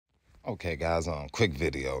Okay, guys, quick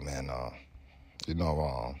video, man. You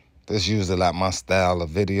know, this usually like my style of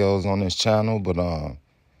videos on this channel, but I'm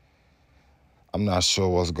not sure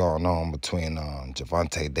what's going on between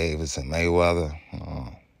Gervonta Davis and Mayweather.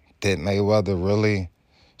 Did Mayweather really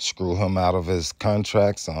screw him out of his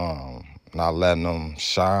contracts, not letting him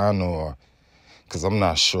shine, or because I'm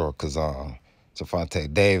not sure, because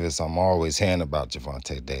Gervonta Davis, I'm always hearing about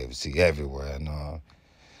Gervonta Davis. He everywhere, and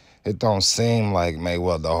it don't seem like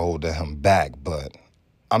Mayweather holding him back, but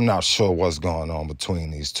I'm not sure what's going on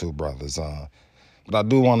between these two brothers. But I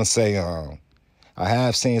do want to say I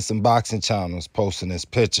have seen some boxing channels posting this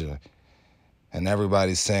picture, and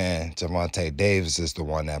everybody's saying Gervonta Davis is the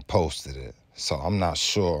one that posted it. So I'm not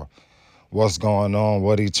sure what's going on,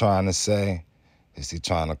 what he trying to say. Is he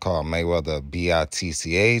trying to call Mayweather a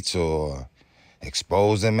bitch or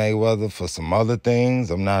exposing Mayweather for some other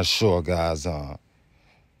things? I'm not sure, guys.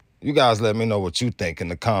 You guys let me know what you think in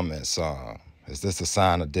the comments. Is this a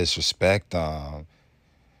sign of disrespect?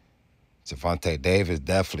 Gervonta Davis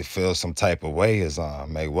definitely feels some type of way. Is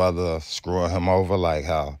Mayweather screwing him over like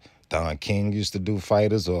how Don King used to do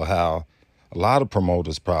fighters, or how a lot of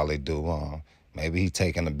promoters probably do? Maybe he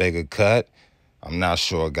taking a bigger cut. I'm not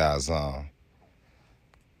sure, guys.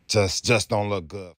 Just don't look good.